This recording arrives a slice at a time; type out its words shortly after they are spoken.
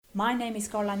My name is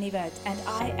Carla Nivert and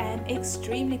I am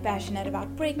extremely passionate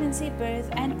about pregnancy, birth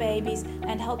and babies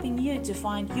and helping you to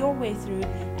find your way through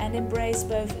and embrace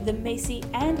both the messy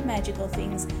and magical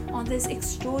things on this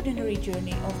extraordinary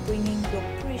journey of bringing your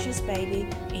precious baby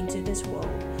into this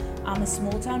world. I'm a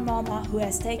small-town mama who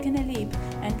has taken a leap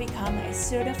and become a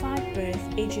certified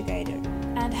birth educator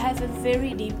and have a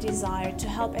very deep desire to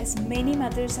help as many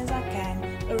mothers as I can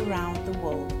around the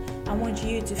world. I want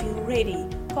you to feel ready,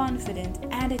 confident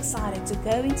and excited to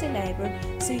go into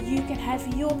labor so you can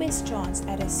have your best chance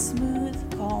at a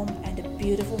smooth, calm and a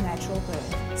beautiful natural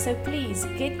birth. So please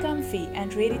get comfy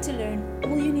and ready to learn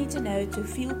all you need to know to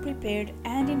feel prepared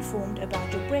and informed about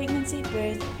your pregnancy,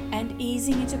 birth and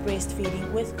easing into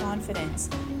breastfeeding with confidence.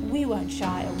 We won't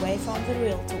shy away from the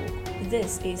real talk.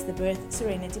 This is the Birth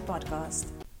Serenity Podcast.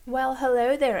 Well,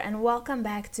 hello there and welcome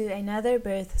back to another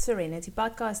Birth Serenity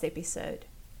Podcast episode.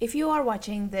 If you are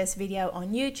watching this video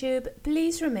on YouTube,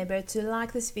 please remember to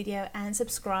like this video and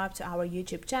subscribe to our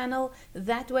YouTube channel.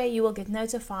 That way you will get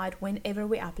notified whenever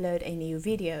we upload a new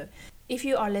video. If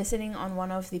you are listening on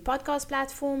one of the podcast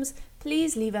platforms,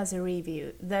 please leave us a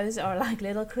review. Those are like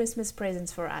little Christmas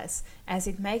presents for us, as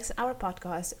it makes our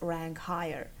podcast rank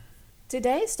higher.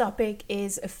 Today's topic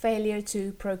is a failure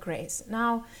to progress.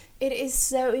 Now, it is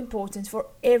so important for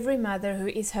every mother who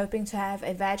is hoping to have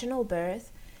a vaginal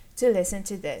birth to listen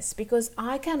to this, because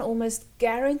I can almost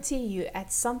guarantee you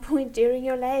at some point during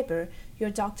your labor, your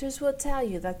doctors will tell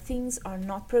you that things are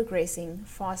not progressing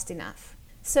fast enough.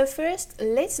 So first,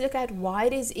 let's look at why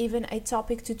it is even a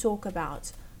topic to talk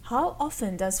about. How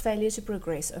often does failure to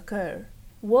progress occur?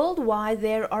 Worldwide,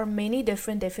 there are many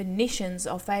different definitions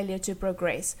of failure to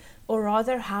progress, or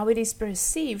rather how it is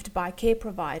perceived by care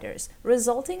providers,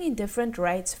 resulting in different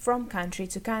rates from country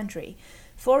to country.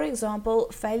 For example,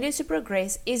 failure to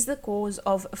progress is the cause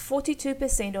of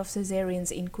 42% of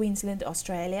cesareans in Queensland,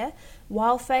 Australia,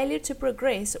 while failure to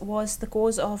progress was the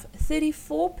cause of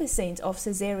 34% of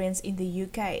cesareans in the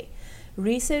UK.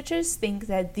 Researchers think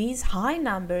that these high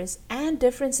numbers and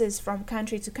differences from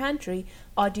country to country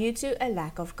are due to a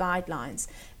lack of guidelines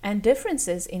and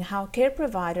differences in how care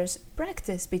providers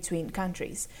practice between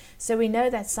countries. So we know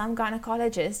that some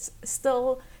gynecologists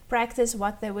still practice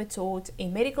what they were taught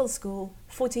in medical school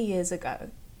 40 years ago.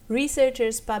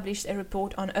 Researchers published a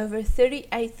report on over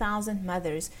 38,000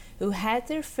 mothers who had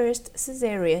their first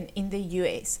cesarean in the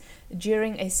US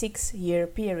during a 6-year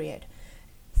period.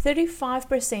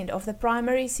 35% of the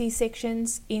primary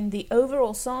C-sections in the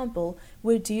overall sample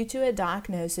were due to a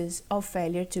diagnosis of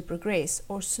failure to progress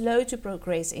or slow to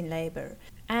progress in labor,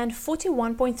 and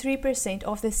 41.3%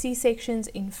 of the C-sections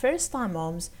in first-time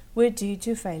moms were due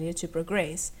to failure to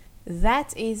progress.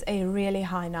 That is a really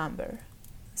high number.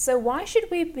 So why should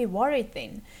we be worried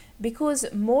then?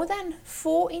 Because more than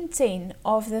 4 in 10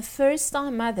 of the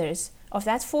first-time mothers of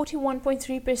that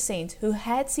 41.3% who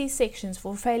had C-sections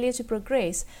for failure to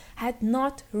progress had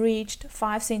not reached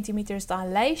 5 centimeters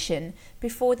dilation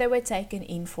before they were taken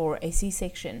in for a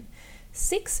C-section.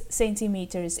 6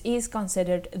 centimeters is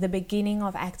considered the beginning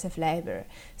of active labor.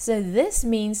 So this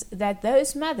means that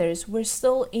those mothers were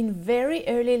still in very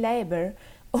early labor,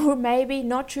 or maybe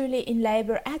not truly in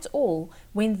labor at all,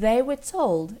 when they were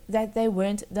told that they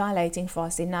weren't dilating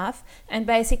fast enough and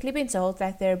basically been told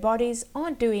that their bodies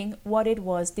aren't doing what it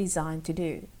was designed to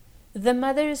do. The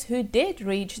mothers who did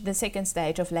reach the second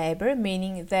stage of labor,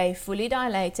 meaning they fully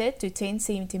dilated to 10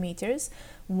 centimeters,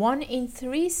 1 in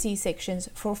 3 C-sections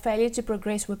for failure to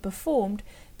progress were performed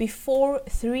before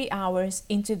 3 hours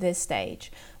into this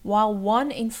stage, while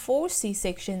 1 in 4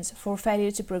 C-sections for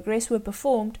failure to progress were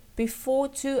performed before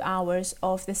 2 hours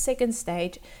of the second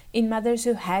stage in mothers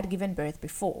who had given birth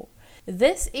before.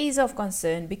 This is of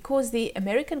concern because the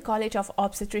American College of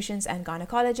Obstetricians and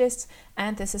Gynecologists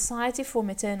and the Society for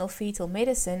Maternal Fetal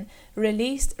Medicine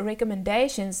released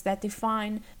recommendations that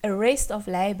define arrest of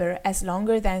labor as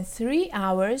longer than 3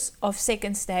 hours of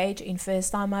second stage in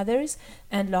first-time mothers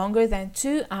and longer than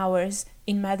 2 hours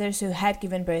in mothers who had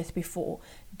given birth before,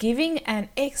 giving an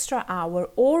extra hour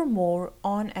or more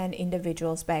on an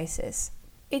individual's basis.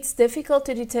 It's difficult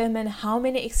to determine how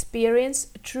many experience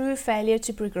true failure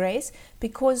to progress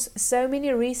because so many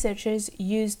researchers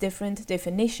use different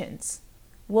definitions.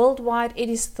 Worldwide, it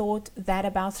is thought that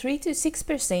about 3 to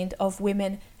 6% of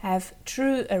women have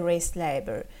true arrest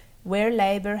labor, where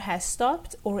labor has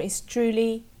stopped or is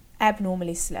truly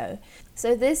abnormally slow.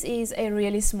 So this is a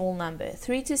really small number.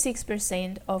 3 to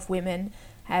 6% of women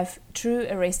have true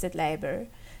arrested labor,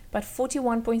 but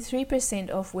 41.3%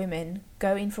 of women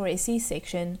go in for a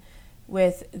C-section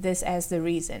with this as the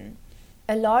reason.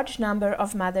 A large number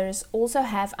of mothers also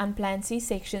have unplanned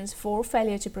C-sections for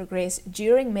failure to progress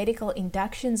during medical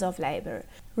inductions of labor.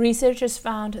 Researchers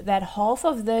found that half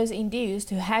of those induced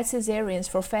who had cesareans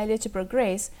for failure to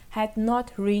progress had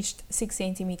not reached 6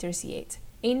 centimeters yet,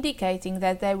 indicating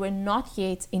that they were not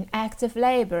yet in active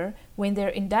labor when their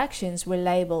inductions were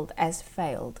labeled as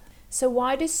failed. So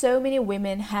why do so many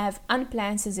women have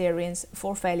unplanned cesareans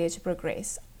for failure to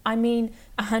progress? I mean,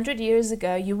 100 years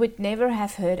ago, you would never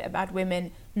have heard about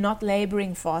women not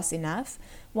laboring fast enough.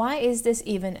 Why is this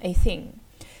even a thing?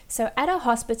 So at a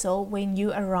hospital, when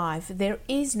you arrive, there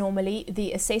is normally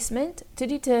the assessment to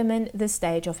determine the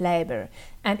stage of labor.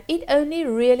 And it only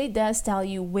really does tell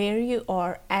you where you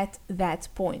are at that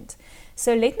point.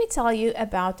 So let me tell you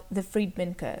about the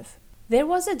Friedman curve. There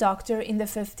was a doctor in the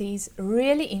 50s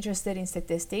really interested in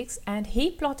statistics, and he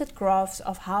plotted graphs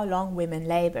of how long women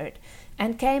labored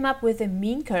and came up with a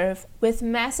mean curve with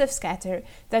massive scatter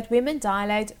that women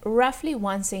dilate roughly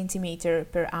 1 centimeter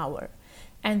per hour.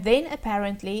 And then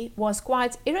apparently was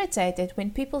quite irritated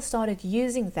when people started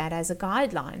using that as a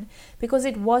guideline because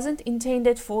it wasn't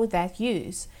intended for that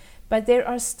use. But there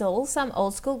are still some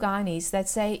old school gynaes that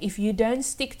say if you don't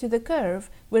stick to the curve,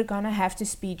 we're gonna have to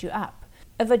speed you up.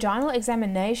 A vaginal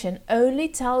examination only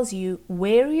tells you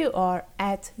where you are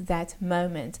at that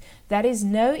moment. That is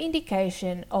no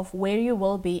indication of where you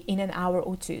will be in an hour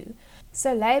or two.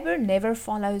 So labor never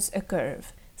follows a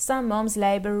curve. Some moms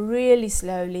labor really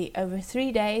slowly over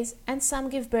 3 days and some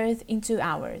give birth in 2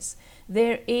 hours.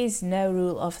 There is no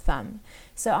rule of thumb.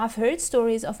 So I've heard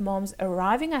stories of moms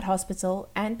arriving at hospital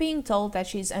and being told that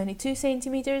she's only 2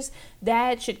 centimeters,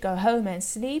 dad should go home and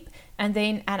sleep, and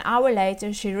then an hour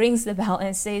later she rings the bell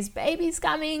and says baby's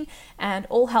coming, and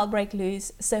all hell breaks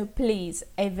loose. So please,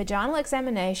 a vaginal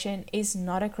examination is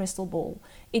not a crystal ball.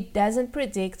 It doesn't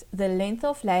predict the length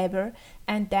of labor,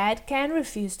 and dad can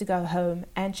refuse to go home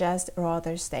and just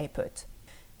rather stay put.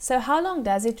 So how long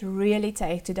does it really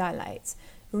take to dilate?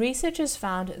 Researchers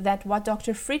found that what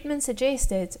Dr. Friedman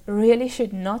suggested really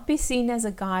should not be seen as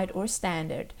a guide or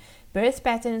standard. Birth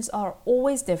patterns are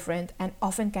always different and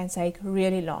often can take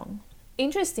really long.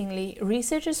 Interestingly,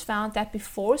 researchers found that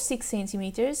before 6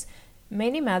 centimeters,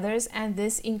 many mothers, and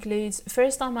this includes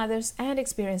first-time mothers and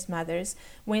experienced mothers,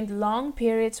 went long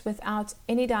periods without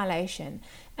any dilation,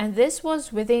 and this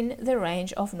was within the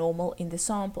range of normal in the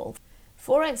sample.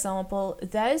 For example,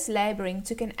 those laboring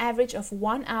took an average of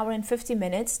 1 hour and 50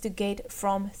 minutes to get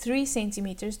from 3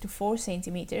 centimeters to 4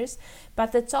 centimeters,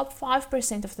 but the top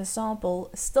 5% of the sample,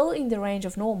 still in the range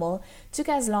of normal, took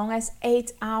as long as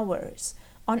 8 hours.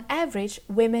 On average,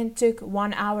 women took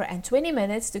 1 hour and 20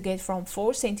 minutes to get from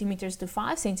 4 centimeters to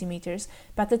 5 centimeters,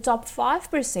 but the top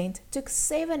 5% took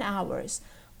 7 hours.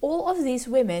 All of these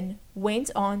women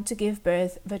went on to give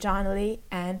birth vaginally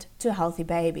and to healthy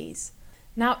babies.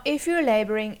 Now, if you're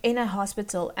laboring in a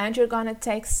hospital and you're gonna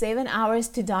take 7 hours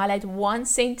to dilate 1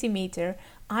 centimeter,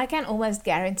 I can almost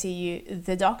guarantee you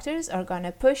the doctors are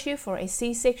gonna push you for a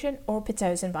C-section or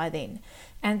Pitocin by then.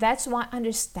 And that's why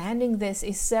understanding this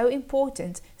is so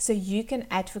important, so you can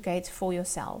advocate for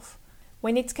yourself.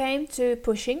 When it came to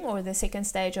pushing, or the second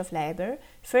stage of labor,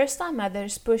 first-time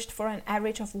mothers pushed for an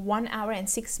average of 1 hour and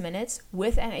 6 minutes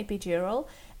with an epidural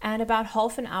and about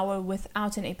half an hour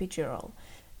without an epidural.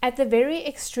 At the very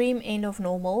extreme end of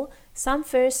normal, some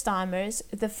first-timers,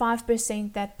 the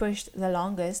 5% that pushed the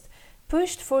longest,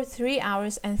 pushed for 3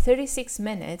 hours and 36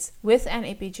 minutes with an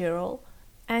epidural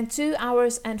and 2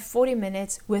 hours and 40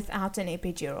 minutes without an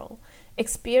epidural.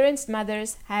 Experienced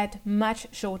mothers had much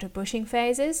shorter pushing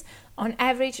phases. On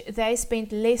average, they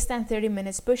spent less than 30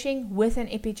 minutes pushing with an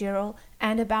epidural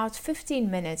and about 15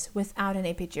 minutes without an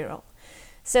epidural.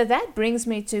 So that brings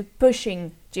me to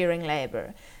pushing during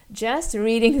labor. Just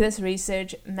reading this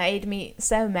research made me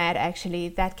so mad actually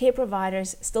that care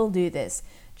providers still do this.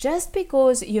 Just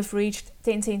because you've reached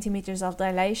 10 centimeters of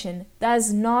dilation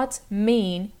does not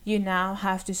mean you now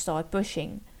have to start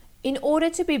pushing. In order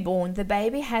to be born, the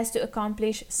baby has to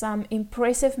accomplish some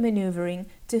impressive maneuvering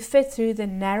to fit through the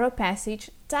narrow passage,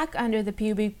 tuck under the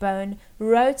pubic bone,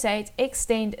 rotate,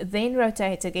 extend, then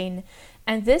rotate again.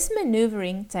 And this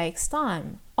maneuvering takes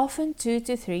time, often 2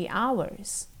 to 3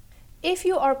 hours. If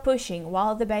you are pushing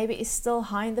while the baby is still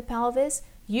high in the pelvis,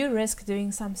 you risk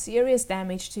doing some serious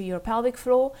damage to your pelvic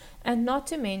floor, and not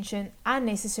to mention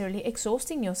unnecessarily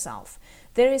exhausting yourself.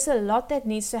 There is a lot that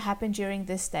needs to happen during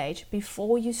this stage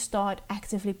before you start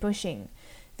actively pushing.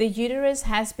 The uterus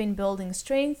has been building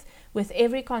strength with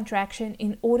every contraction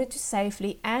in order to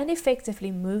safely and effectively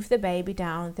move the baby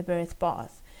down the birth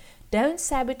path. Don't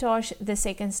sabotage the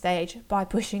second stage by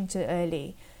pushing too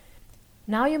early.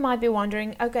 Now you might be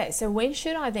wondering, okay, so when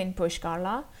should I then push,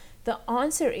 Carla? The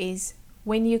answer is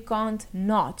when you can't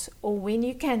not, or when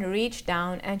you can reach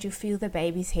down and you feel the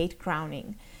baby's head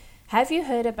crowning. Have you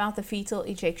heard about the fetal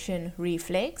ejection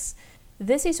reflex?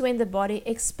 This is when the body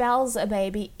expels a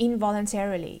baby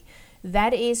involuntarily.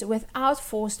 That is without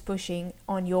forced pushing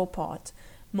on your part.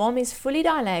 Mom is fully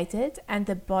dilated and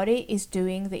the body is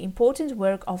doing the important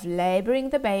work of laboring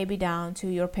the baby down to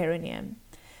your perineum.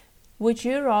 Would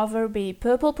you rather be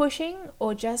purple pushing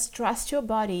or just trust your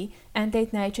body and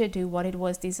let nature do what it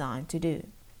was designed to do?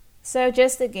 So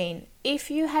just again,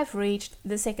 if you have reached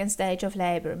the second stage of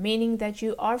labor, meaning that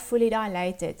you are fully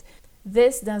dilated,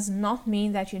 this does not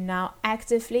mean that you now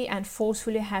actively and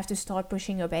forcefully have to start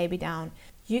pushing your baby down.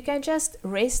 You can just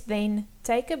rest then,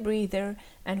 take a breather,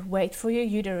 and wait for your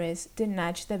uterus to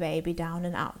nudge the baby down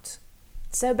and out.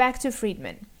 So back to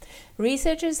Friedman.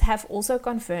 Researchers have also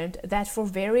confirmed that for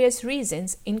various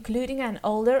reasons, including an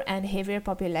older and heavier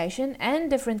population and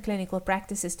different clinical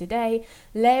practices today,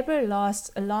 labor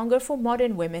lasts longer for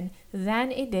modern women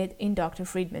than it did in Dr.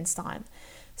 Friedman's time.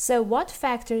 So what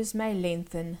factors may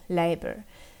lengthen labor?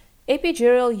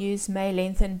 Epidural use may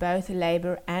lengthen both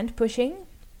labor and pushing.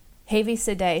 Heavy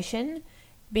sedation,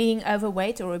 being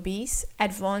overweight or obese,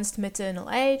 advanced maternal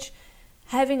age,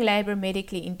 having labor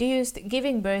medically induced,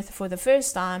 giving birth for the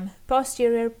first time,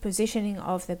 posterior positioning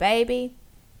of the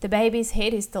baby's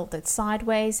head is tilted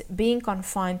sideways, being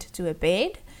confined to a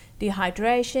bed,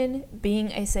 dehydration,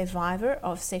 being a survivor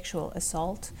of sexual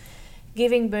assault,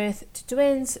 giving birth to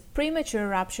twins, premature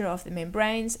rupture of the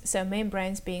membranes, so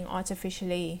membranes being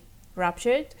artificially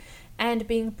ruptured, and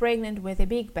being pregnant with a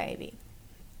big baby.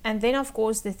 And then of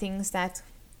course the things that,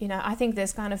 I think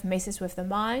this kind of messes with the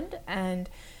mind, and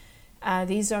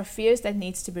these are fears that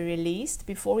needs to be released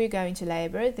before you go into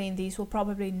labor. Then these will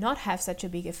probably not have such a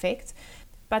big effect.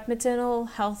 But maternal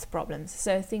health problems,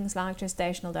 so things like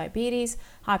gestational diabetes,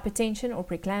 hypertension or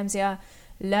preeclampsia,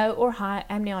 low or high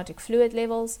amniotic fluid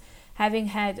levels, having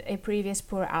had a previous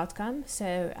poor outcome,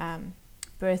 so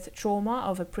birth trauma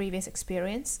of a previous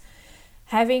experience,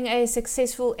 having a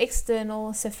successful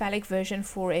external cephalic version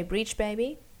for a breech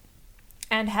baby,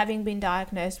 and having been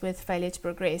diagnosed with failure to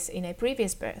progress in a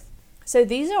previous birth. So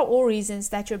these are all reasons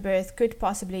that your birth could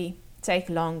possibly take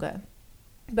longer.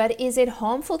 But is it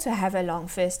harmful to have a long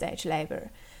first stage labor?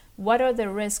 What are the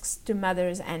risks to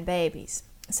mothers and babies?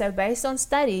 So based on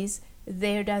studies,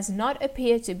 there does not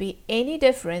appear to be any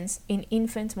difference in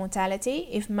infant mortality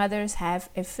if mothers have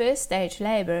a first stage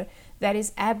labor that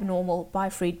is abnormal by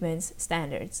Friedman's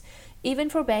standards, even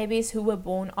for babies who were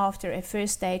born after a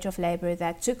first stage of labor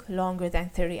that took longer than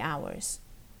 30 hours.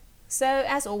 So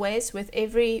as always, with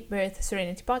every Birth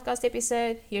Serenity podcast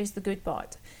episode, here's the good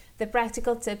part. The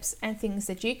practical tips and things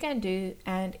that you can do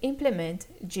and implement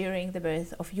during the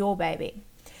birth of your baby.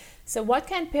 So what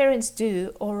can parents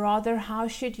do, or rather how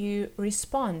should you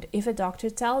respond if a doctor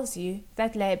tells you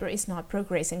that labor is not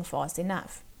progressing fast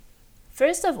enough?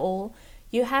 First of all,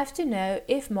 you have to know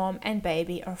if mom and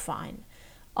baby are fine.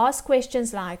 Ask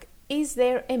questions like, is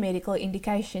there a medical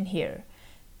indication here?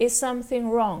 Is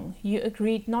something wrong? You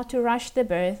agreed not to rush the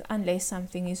birth unless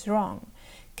something is wrong.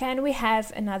 Can we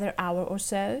have another hour or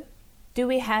so? Do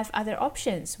we have other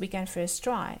options we can first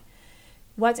try?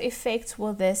 What effects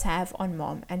will this have on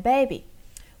mom and baby?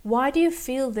 Why do you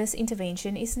feel this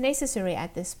intervention is necessary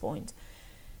at this point?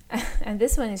 And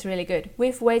this one is really good.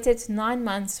 We've waited 9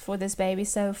 months for this baby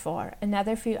so far.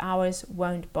 Another few hours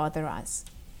won't bother us.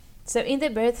 So in the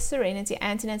Birth Serenity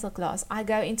antenatal class, I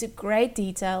go into great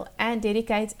detail and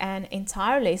dedicate an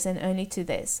entire lesson only to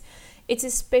this. It's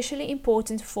especially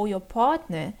important for your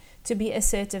partner to be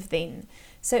assertive then.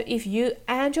 So if you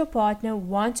and your partner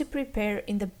want to prepare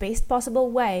in the best possible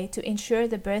way to ensure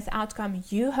the birth outcome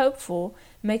you hope for,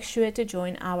 make sure to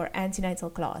join our antenatal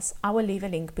class. I will leave a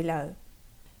link below.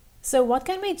 So what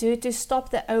can we do to stop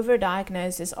the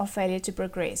overdiagnosis of failure to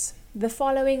progress? The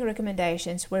following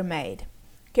recommendations were made.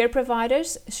 Care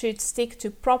providers should stick to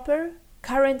proper,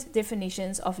 current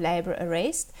definitions of labor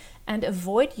arrest and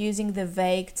avoid using the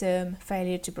vague term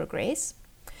failure to progress.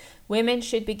 Women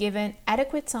should be given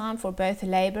adequate time for both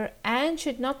labor and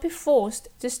should not be forced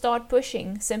to start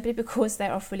pushing simply because they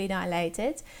are fully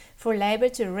dilated. For labor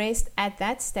to rest at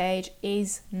that stage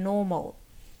is normal.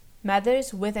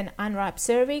 Mothers with an unripe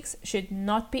cervix should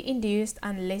not be induced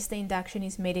unless the induction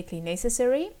is medically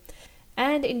necessary.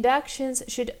 And inductions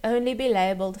should only be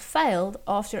labeled failed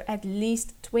after at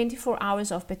least 24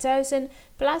 hours of Pitocin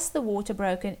plus the water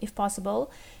broken if possible,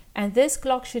 and this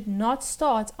clock should not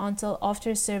start until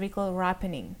after cervical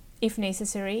ripening, if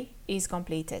necessary, is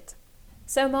completed.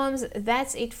 So moms,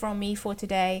 that's it from me for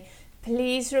today.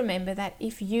 Please remember that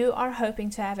if you are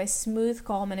hoping to have a smooth,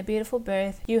 calm and a beautiful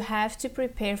birth, you have to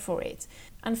prepare for it.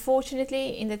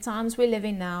 Unfortunately, in the times we live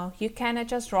in now, you cannot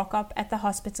just rock up at the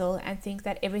hospital and think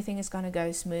that everything is going to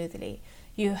go smoothly.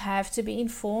 You have to be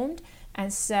informed,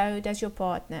 and so does your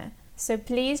partner. So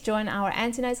please join our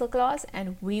antenatal class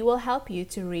and we will help you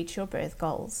to reach your birth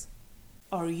goals.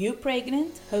 Are you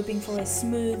pregnant, hoping for a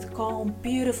smooth, calm,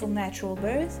 beautiful natural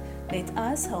birth? Let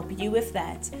us help you with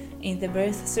that. In the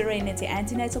Birth Serenity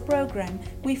Antenatal Program,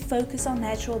 we focus on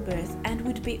natural birth and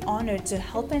would be honored to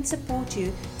help and support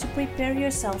you to prepare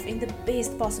yourself in the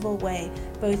best possible way,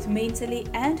 both mentally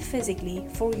and physically,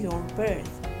 for your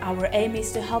birth. Our aim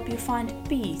is to help you find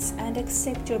peace and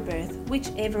accept your birth,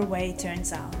 whichever way it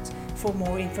turns out. For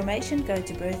more information, go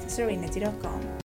to birthserenity.com.